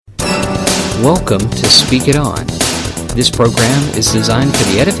Welcome to Speak It On. This program is designed for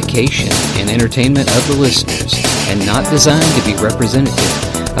the edification and entertainment of the listeners and not designed to be representative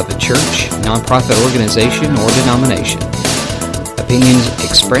of a church, nonprofit organization, or denomination. Opinions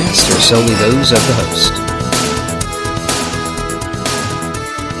expressed are solely those of the host.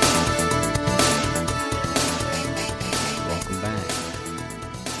 Welcome back.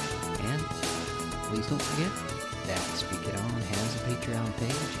 And please don't forget that Speak It On has a Patreon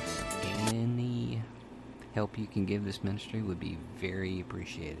page. Any help you can give this ministry would be very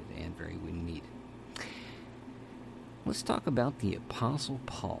appreciated and very needed. Let's talk about the Apostle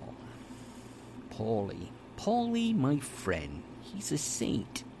Paul. Paulie, my friend. He's a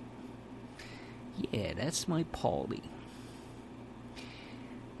saint. Yeah, that's my Paulie.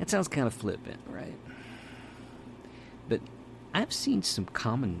 That sounds kind of flippant, right? But I've seen some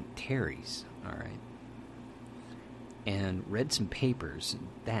commentaries, all right, and read some papers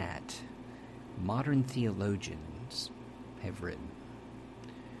that modern theologians have written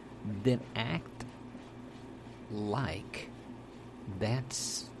that act like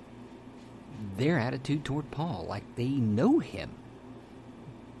that's their attitude toward Paul, like they know him,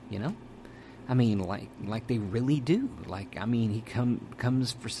 you know? I mean, like they really do. He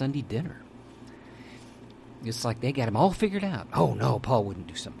comes for Sunday dinner. It's like they got him all figured out. Oh, no, Paul wouldn't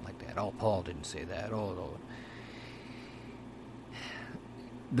do something like that. Oh, Paul didn't say that. Oh, no.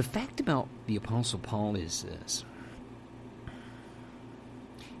 The fact about the Apostle Paul is this.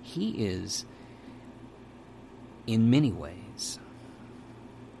 He is, in many ways,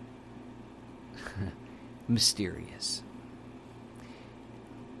 mysterious.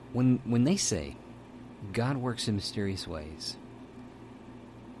 When they say God works in mysterious ways,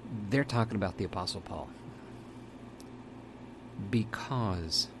 they're talking about the Apostle Paul.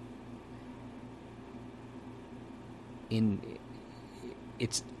 Because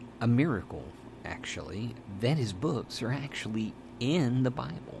it's a miracle, actually, that his books are actually in the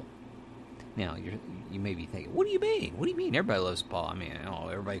Bible. Now, you may be thinking, what do you mean? What do you mean? Everybody loves Paul. I mean,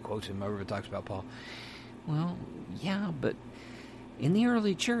 everybody quotes him, everybody talks about Paul. Well, yeah, but in the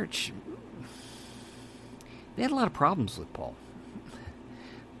early church, they had a lot of problems with Paul.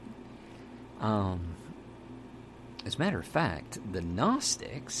 As a matter of fact, the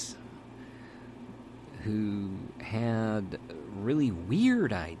Gnostics, who had really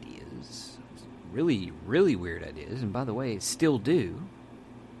weird ideas, really, really weird ideas, and by the way, still do,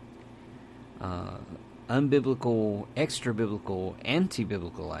 unbiblical, extra-biblical,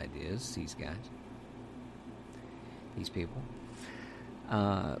 anti-biblical ideas, these guys, these people,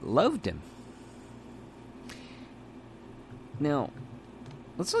 loved him. Now,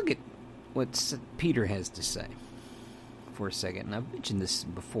 let's look at what Peter has to say for a second. And I've mentioned this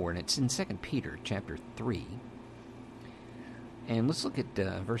before, and it's in 2 Peter chapter 3. And let's look at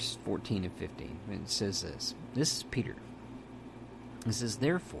verses 14 and 15. It says this. This is Peter. It says,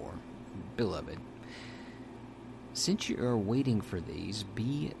 "Therefore, beloved, since you are waiting for these,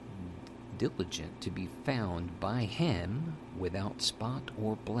 be diligent to be found by him without spot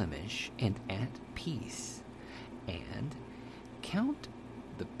or blemish and at peace, and count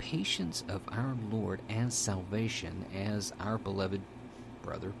the patience of our Lord as salvation, as our beloved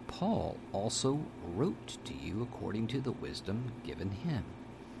brother Paul also wrote to you according to the wisdom given him."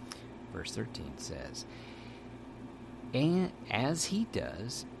 Verse 13 says, "And as he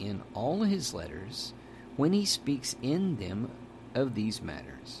does in all his letters, when he speaks in them of these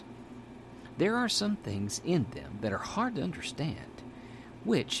matters, there are some things in them that are hard to understand,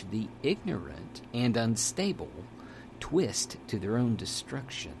 which the ignorant and unstable twist to their own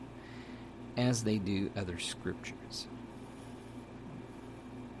destruction, as they do other scriptures."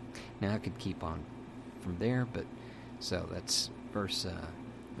 Now I could keep on from there, but so that's verse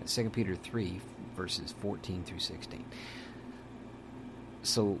 2 Peter 3, verses 14 through 16.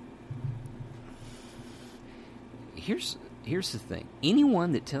 So here's the thing.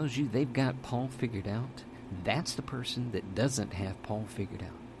 Anyone that tells you they've got Paul figured out, that's the person that doesn't have Paul figured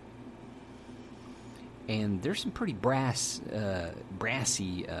out. And there's some pretty brassy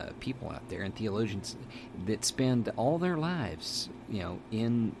people out there, and theologians that spend all their lives,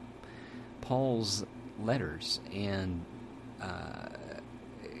 in Paul's letters. And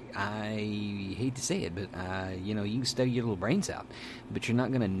I hate to say it, but you can study your little brains out, but you're not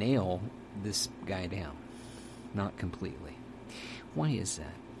going to nail this guy down, not completely. Why is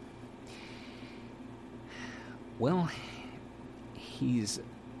that? Well, he's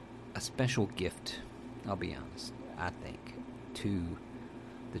a special gift, I'll be honest, I think, to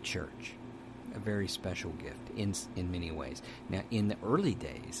the church. a very special gift in many ways. Now, in the early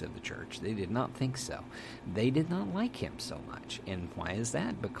days of the church, they did not think so. They did not like him so much. And why is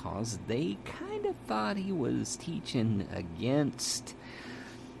that? Because they kind of thought he was teaching against,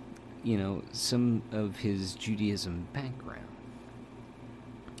 some of his Judaism background.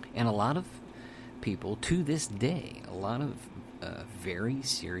 And a lot of people, to this day, a lot of very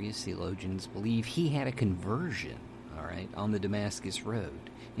serious theologians believe he had a conversion, all right, on the Damascus Road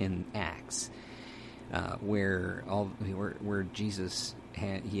in Acts, where Jesus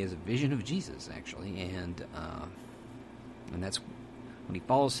he has a vision of Jesus, actually, and that's when he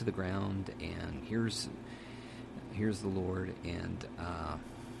falls to the ground and hears the Lord, and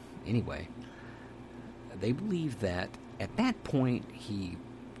anyway, they believe that at that point he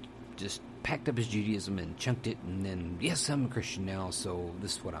just packed up his Judaism and chunked it, and then, yes, I'm a Christian now, so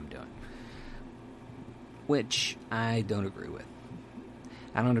this is what I'm doing. Which I don't agree with.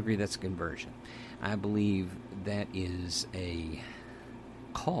 I don't agree that's a conversion. I believe that is a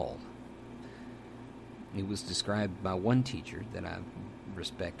call. It was described by one teacher that I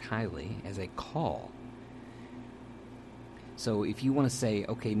respect highly as a call. So if you want to say,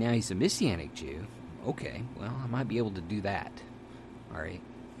 okay, now he's a Messianic Jew, okay, well, I might be able to do that. All right.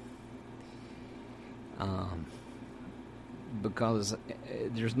 Because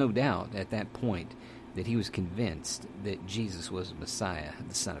there's no doubt at that point that he was convinced that Jesus was the Messiah,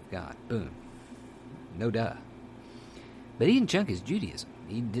 the Son of God. Boom. No duh. But he didn't chunk his Judaism.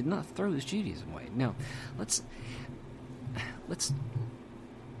 He did not throw his Judaism away. Now, let's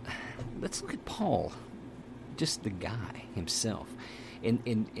look at Paul, just the guy himself.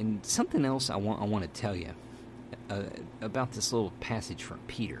 And something else I want to tell you about this little passage from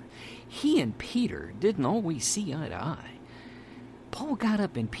Peter. He and Peter didn't always see eye to eye. Paul got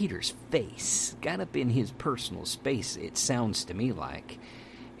up in Peter's face, got up in his personal space, it sounds to me like.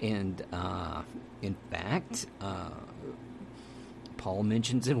 And, in fact, Paul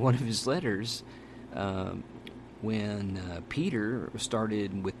mentions in one of his letters when Peter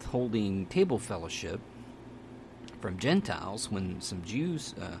started withholding table fellowship from Gentiles, when some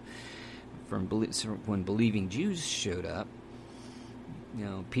Jews, when believing Jews showed up,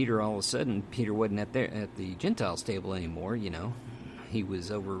 Peter, all of a sudden, Peter wasn't at the Gentiles' table anymore, He was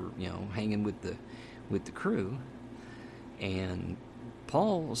over, hanging with the crew. And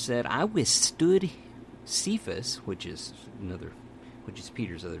Paul said, I withstood Cephas, which is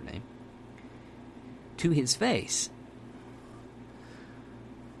Peter's other name, to his face.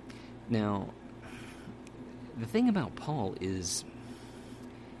 Now, the thing about Paul is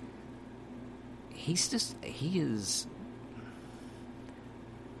he's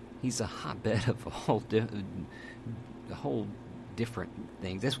a hotbed of a whole different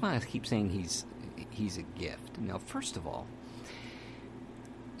things. That's why I keep saying he's a gift. Now, first of all,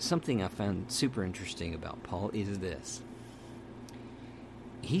 something I found super interesting about Paul is this.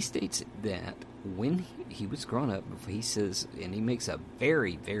 He states that when he was growing up, he says, and he makes a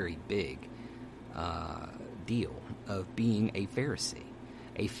very, very big deal of being a Pharisee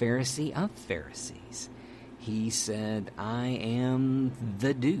of Pharisees. He said, I am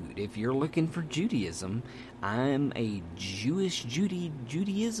the dude. If you're looking for Judaism, I'm a Judaismist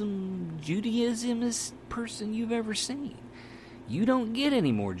person you've ever seen. You don't get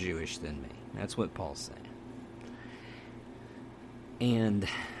any more Jewish than me. That's what Paul's saying. And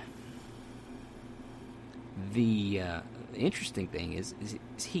the interesting thing is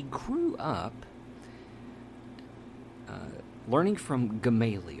he grew up learning from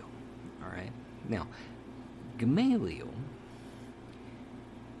Gamaliel. All right? Now, Gamaliel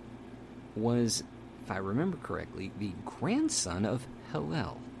was, if I remember correctly, the grandson of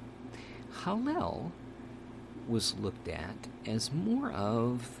Hillel. Hillel was looked at as more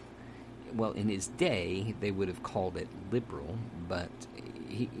of, well, in his day, they would have called it liberal, but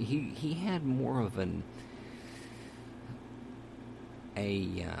he had more of a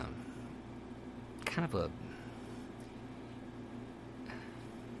kind of a,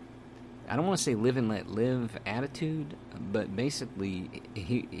 I don't want to say live and let live attitude, but basically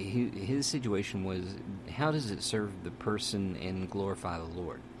his situation was, how does it serve the person and glorify the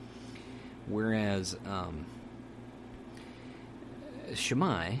Lord? Whereas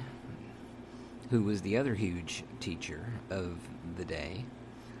Shammai, who was the other huge teacher of the day,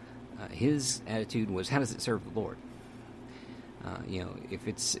 his attitude was, how does it serve the Lord? If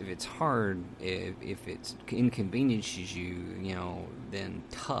it's hard, if it inconveniences you, then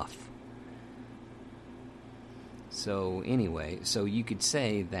tough. So anyway, so you could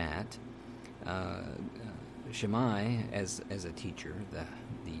say that Shammai, as a teacher, the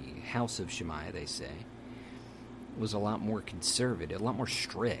house of Shammai, they say, was a lot more conservative, a lot more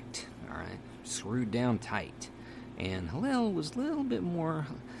strict. all right? Screwed down tight. And Hillel was a little bit more,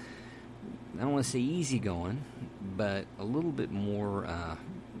 I don't want to say easygoing, but a little bit more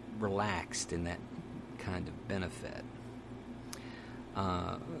relaxed in that kind of benefit.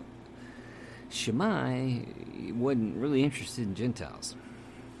 Shammai wasn't really interested in Gentiles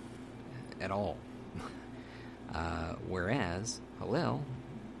at all, whereas Hillel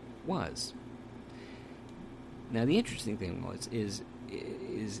was. Now, the interesting thing is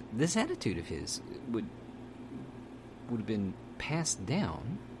this attitude of his would have been passed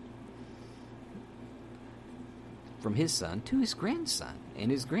down from his son to his grandson,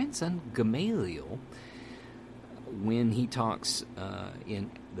 and his grandson Gamaliel, when he talks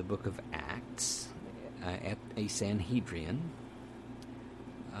in the book of Acts at a Sanhedrin,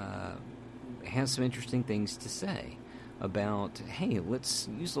 has some interesting things to say about, hey, let's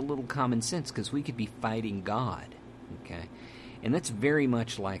use a little common sense because we could be fighting God, okay? And that's very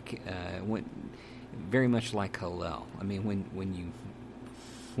much like Hillel. I mean, when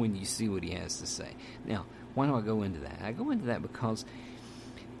you see what he has to say. Now, why do I go into that? I go into that because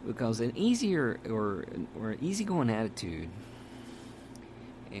an easier or easygoing attitude,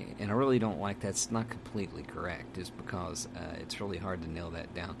 and I really don't like that's not completely correct, is because it's really hard to nail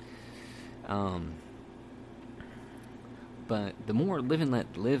that down. But the more live and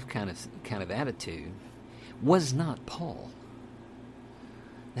let live kind of attitude was not Paul.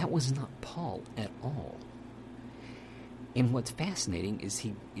 That was not Paul at all. And what's fascinating is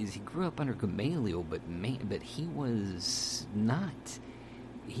he grew up under Gamaliel, but he was not.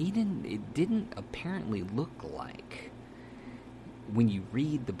 It didn't apparently look like, when you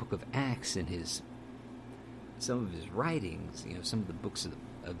read the book of Acts and some of his writings, some of the books of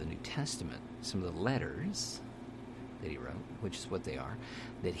the New Testament, some of the letters that he wrote, which is what they are,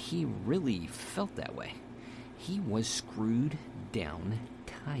 that he really felt that way. He was screwed down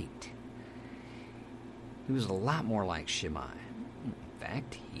tight. He was a lot more like Shammai. In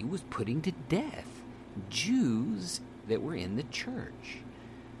fact, he was putting to death Jews that were in the church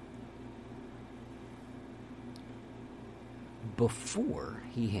before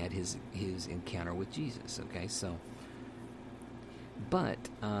he had his encounter with Jesus. Okay, so, but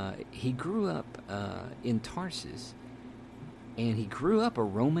he grew up in Tarsus, and he grew up a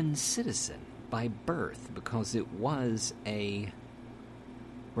Roman citizen by birth because it was a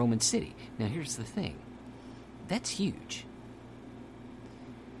Roman city. Now, here's the thing. That's huge,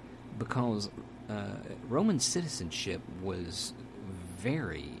 because Roman citizenship was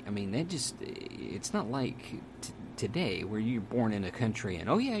it's not like today where you're born in a country and,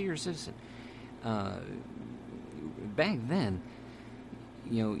 oh yeah, you're a citizen. Back then,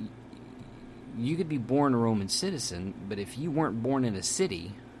 you could be born a Roman citizen, but if you weren't born in a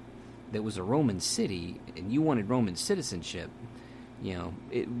city that was a Roman city and you wanted Roman citizenship,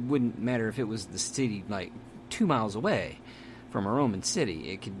 it wouldn't matter if it was the city like 2 miles away from a Roman city.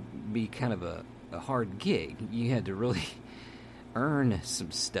 It could be kind of a hard gig. You had to really earn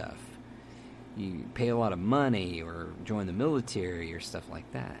some stuff. You pay a lot of money or join the military or stuff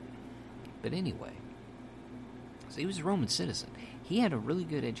like that. But anyway, so he was a Roman citizen. He had a really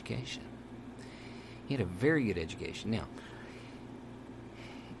good education. He had a very good education. Now,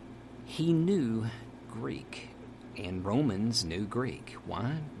 he knew Greek, and Romans knew Greek.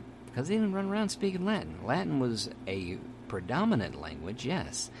 Why? Because they didn't run around speaking Latin. Latin was a predominant language,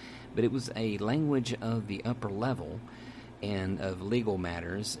 yes, but it was a language of the upper level and of legal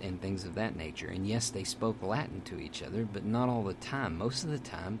matters and things of that nature. And yes, they spoke Latin to each other, but not all the time. Most of the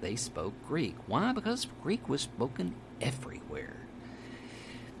time, they spoke Greek. Why? Because Greek was spoken everywhere.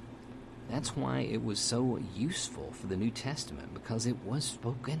 That's why it was so useful for the New Testament, because it was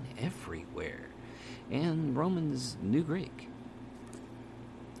spoken everywhere. And Romans knew Greek.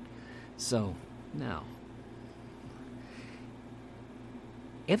 So, now,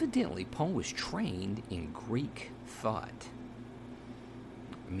 evidently Paul was trained in Greek thought.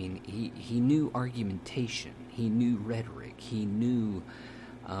 I mean, he knew argumentation, he knew rhetoric, he knew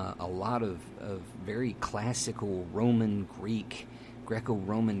a lot of very classical Roman, Greek,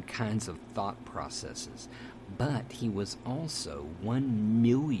 Greco-Roman kinds of thought processes. But he was also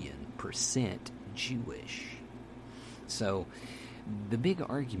 1,000,000% Jewish. So, the big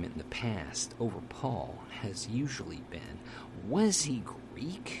argument in the past over Paul has usually been, was he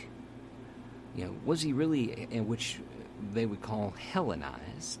Greek? Was he really, which they would call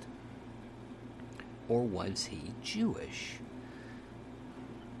Hellenized? Or was he Jewish?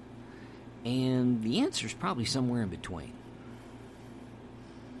 And the answer is probably somewhere in between.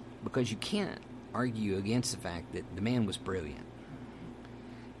 Because you can't argue against the fact that the man was brilliant.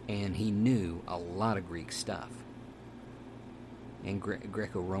 And he knew a lot of Greek stuff. and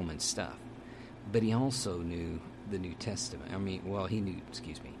Greco-Roman stuff. But he also knew the New Testament. He knew,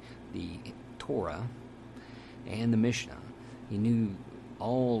 the Torah and the Mishnah. He knew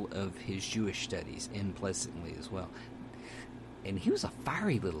all of his Jewish studies implicitly as well. And he was a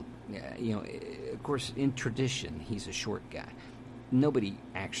fiery little, of course, in tradition, he's a short guy. Nobody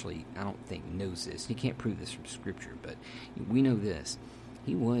actually, I don't think, knows this. You can't prove this from Scripture, but we know this.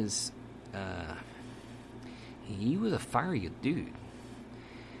 He was a fiery dude.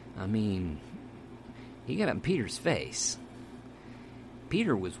 He got up in Peter's face.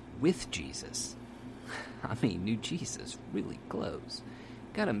 Peter was with Jesus. Knew Jesus really close.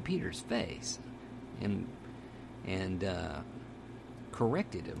 Got up in Peter's face and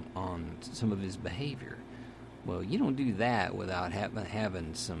corrected him on some of his behavior. Well, you don't do that without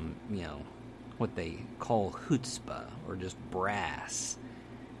having some, what they call chutzpah, or just brass.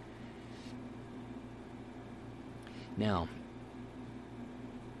 Now,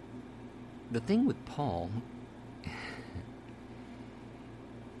 the thing with Paul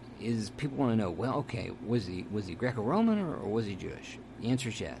is people want to know, well, okay, was he Greco-Roman or was he Jewish? The answer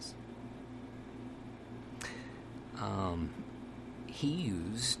is yes. He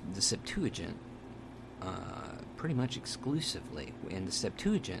used the Septuagint pretty much exclusively, and the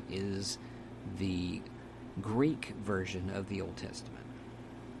Septuagint is the Greek version of the Old Testament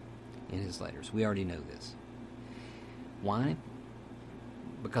in his letters. We already know this. Why?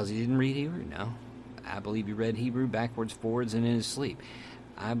 Because he didn't read Hebrew? No. I believe he read Hebrew backwards, forwards, and in his sleep.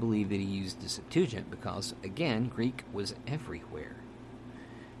 I believe that he used the Septuagint because, again, Greek was everywhere,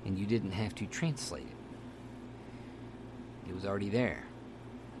 and you didn't have to translate it. It was already there.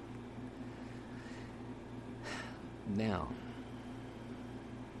 Now,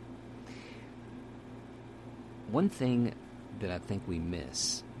 one thing that I think we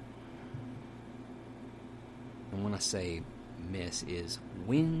miss, and when I say miss, is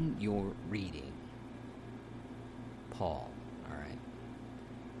when you're reading Paul, all right?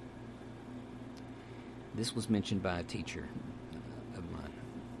 This was mentioned by a teacher of mine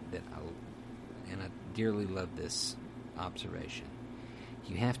and I dearly love this observation.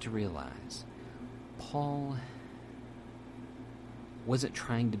 You have to realize Paul wasn't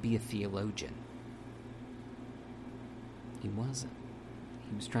trying to be a theologian. He wasn't.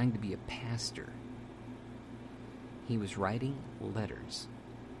 He was trying to be a pastor. He was writing letters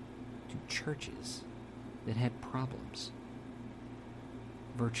to churches that had problems.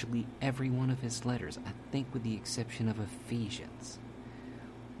 Virtually every one of his letters, I think with the exception of Ephesians,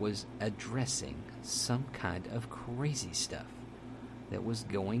 was addressing some kind of crazy stuff that was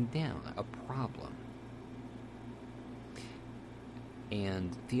going down, a problem.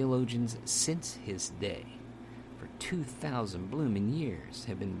 And theologians since his day, for 2,000 blooming years,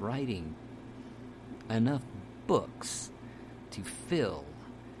 have been writing enough books to fill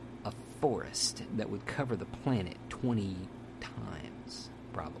a forest that would cover the planet 20 times,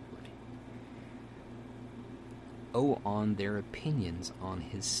 probably. On their opinions on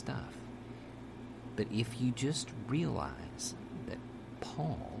his stuff. But if you just realize that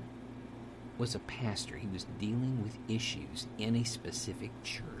Paul was a pastor, he was dealing with issues in a specific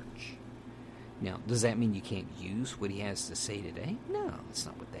church. Now, does that mean you can't use what he has to say today? No, that's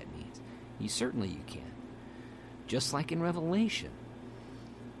not what that means. Certainly you can. Just like in Revelation,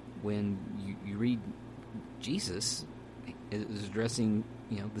 when you read Jesus is addressing,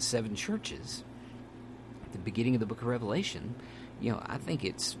 the 7 churches at the beginning of the book of Revelation, I think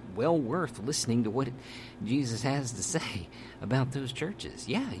it's well worth listening to what Jesus has to say about those churches.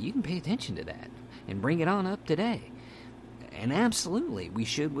 Yeah, you can pay attention to that and bring it on up today. And absolutely, we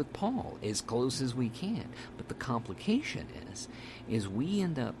should with Paul, as close as we can. But the complication is we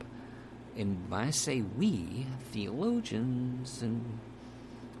end up, and when I say we, theologians and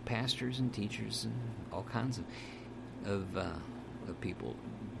pastors and teachers and all kinds of people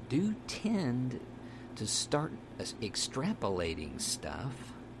do tend to start extrapolating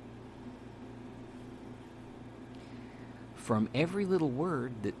stuff from every little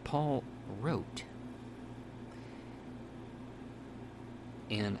word that Paul wrote.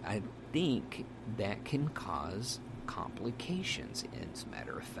 And I think that can cause complications. And as a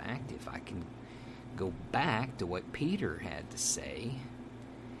matter of fact, if I can go back to what Peter had to say,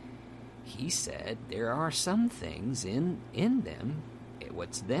 he said there are some things in them.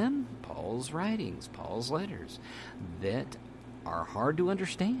 What's them? Paul's writings, Paul's letters, that are hard to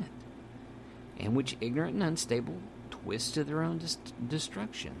understand, and which ignorant and unstable twist to their own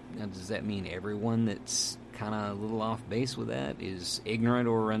destruction. Now, does that mean everyone that's kind of a little off base with that is ignorant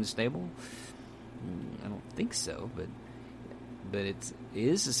or unstable? I don't think so, but it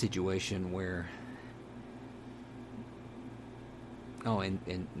is a situation where Oh,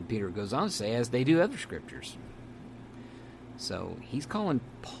 and Peter goes on to say, as they do other scriptures. So he's calling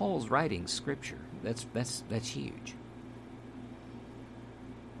Paul's writings scripture. That's huge.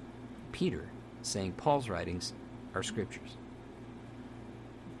 Peter saying Paul's writings are scriptures.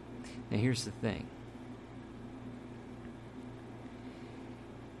 Now here's the thing.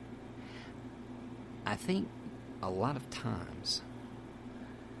 I think a lot of times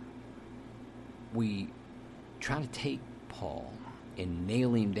we try to take Paul and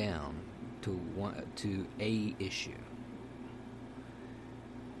nail him down to a issue.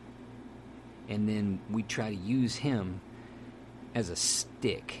 And then we try to use him as a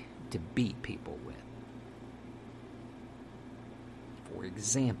stick to beat people with. For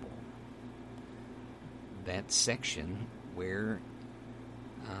example, that section where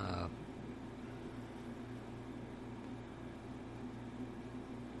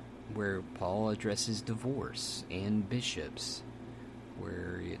Paul addresses divorce and bishops,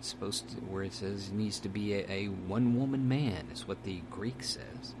 where it says he needs to be a one-woman man, is what the Greek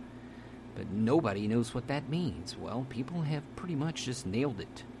says. But nobody knows what that means. Well, people have pretty much just nailed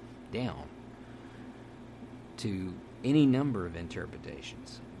it down to any number of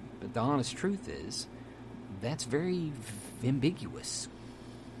interpretations. But the honest truth is, that's very ambiguous.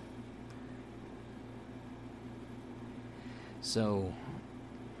 So,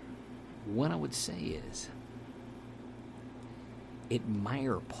 what I would say is,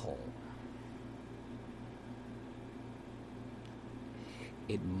 admire Paul.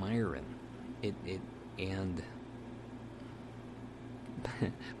 Admire him. And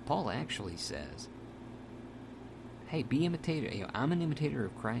Paul actually says, hey, be imitator. I'm an imitator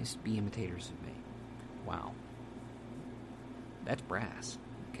of Christ. Be imitators of me. Wow. That's brass.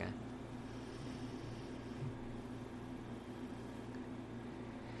 Okay.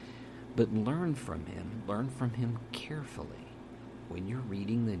 But learn from him. Learn from him carefully when you're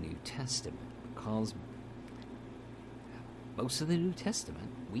reading the New Testament, because most of the New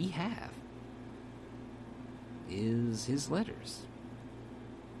Testament we have is his letters.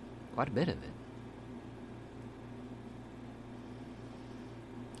 Quite a bit of it.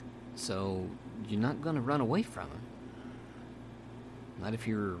 So you're not going to run away from him. Not if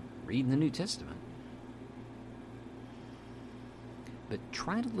you're reading the New Testament. But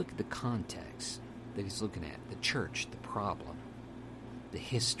try to look at the context that he's looking at. The church, the problem, the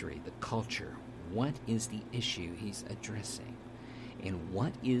history, the culture. What is the issue he's addressing? And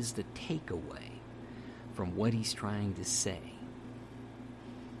what is the takeaway from what he's trying to say?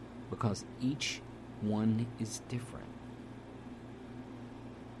 Because each one is different.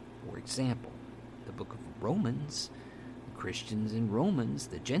 For example, the book of Romans, the Christians in Romans,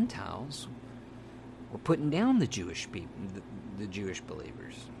 the Gentiles, were putting down the Jewish people, the Jewish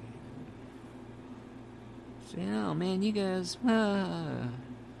believers. Saying, oh man, you guys,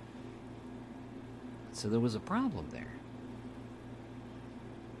 So there was a problem there.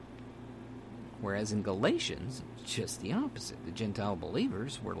 Whereas in Galatians, it's just the opposite. The Gentile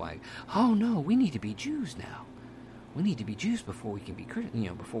believers were like, oh no, we need to be Jews now. We need to be Jews before we can be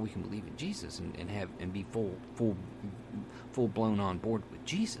before we can believe in Jesus and be full blown on board with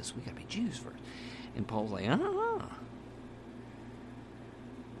Jesus. We got to be Jews first. And Paul's like,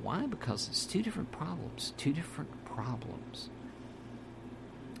 Why? Because it's two different problems.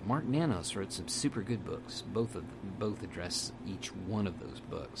 Mark Nanos wrote some super good books. Both address each one of those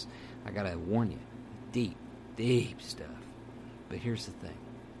books. I gotta warn you, deep stuff. But here's the thing: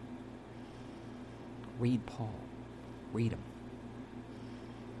 read Paul, read him,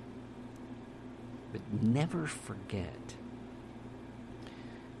 but never forget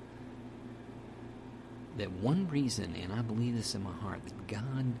that one reason, and I believe this in my heart, that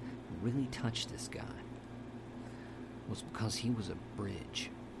God really touched this guy was because he was a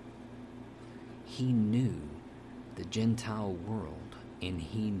bridge. He knew the Gentile world, and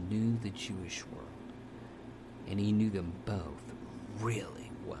he knew the Jewish world, and he knew them both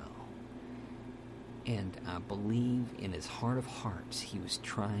really well. And I believe in his heart of hearts, he was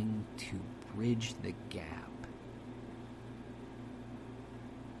trying to bridge the gap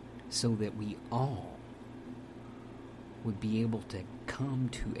so that we all would be able to come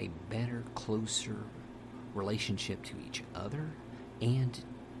to a better, closer relationship to each other, and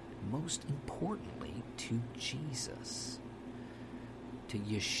most importantly, to Jesus, to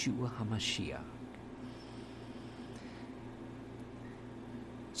Yeshua HaMashiach.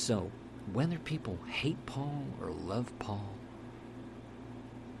 So, whether people hate Paul or love Paul,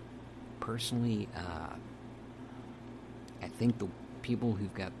 personally, I think the people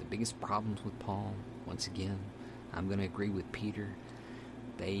who've got the biggest problems with Paul, once again, I'm going to agree with Peter,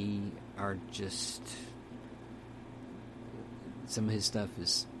 they are just some of his stuff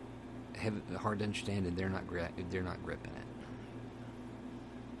is hard to understand, and they're not gripping it.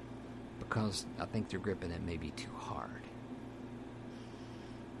 Because I think they're gripping it maybe too hard.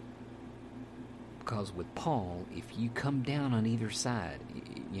 Because with Paul, if you come down on either side,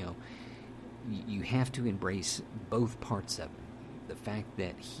 you have to embrace both parts of him. The fact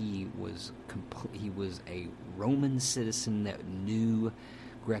that he was a Roman citizen that knew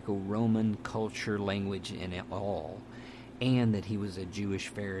Greco-Roman culture, language, and all, and that he was a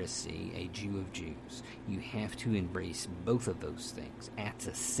Jewish Pharisee, a Jew of Jews. You have to embrace both of those things at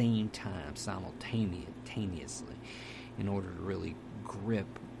the same time, simultaneously, in order to really grip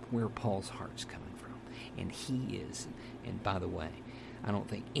where Paul's heart's coming from. And he is, and by the way, I don't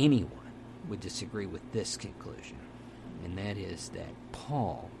think anyone would disagree with this conclusion, and that is that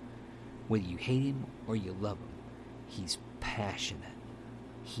Paul, whether you hate him or you love him, he's passionate.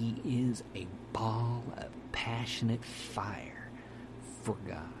 He is a ball of passionate fire for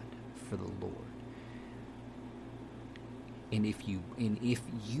God, for the Lord. And if you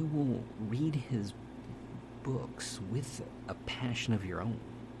will read his books with a passion of your own,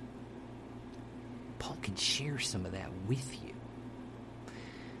 Paul can share some of that with you.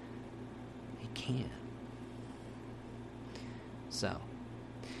 He can. So,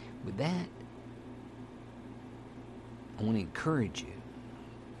 with that, I want to encourage you,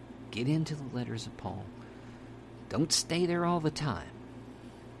 get into the letters of Paul. Don't stay there all the time.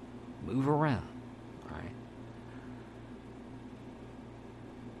 Move around, all right?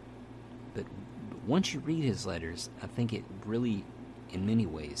 But once you read his letters, I think it really, in many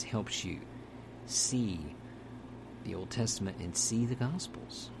ways, helps you see the Old Testament and see the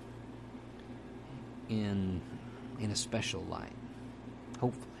Gospels in a special light,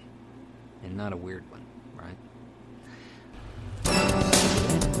 hopefully, and not a weird one, right?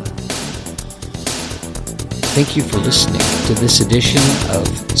 Thank you for listening to this edition of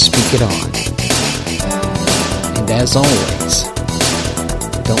Speak It On. And as always,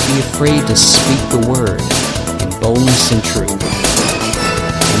 don't be afraid to speak the word in boldness and truth.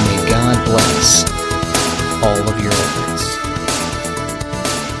 And may God bless all of your efforts.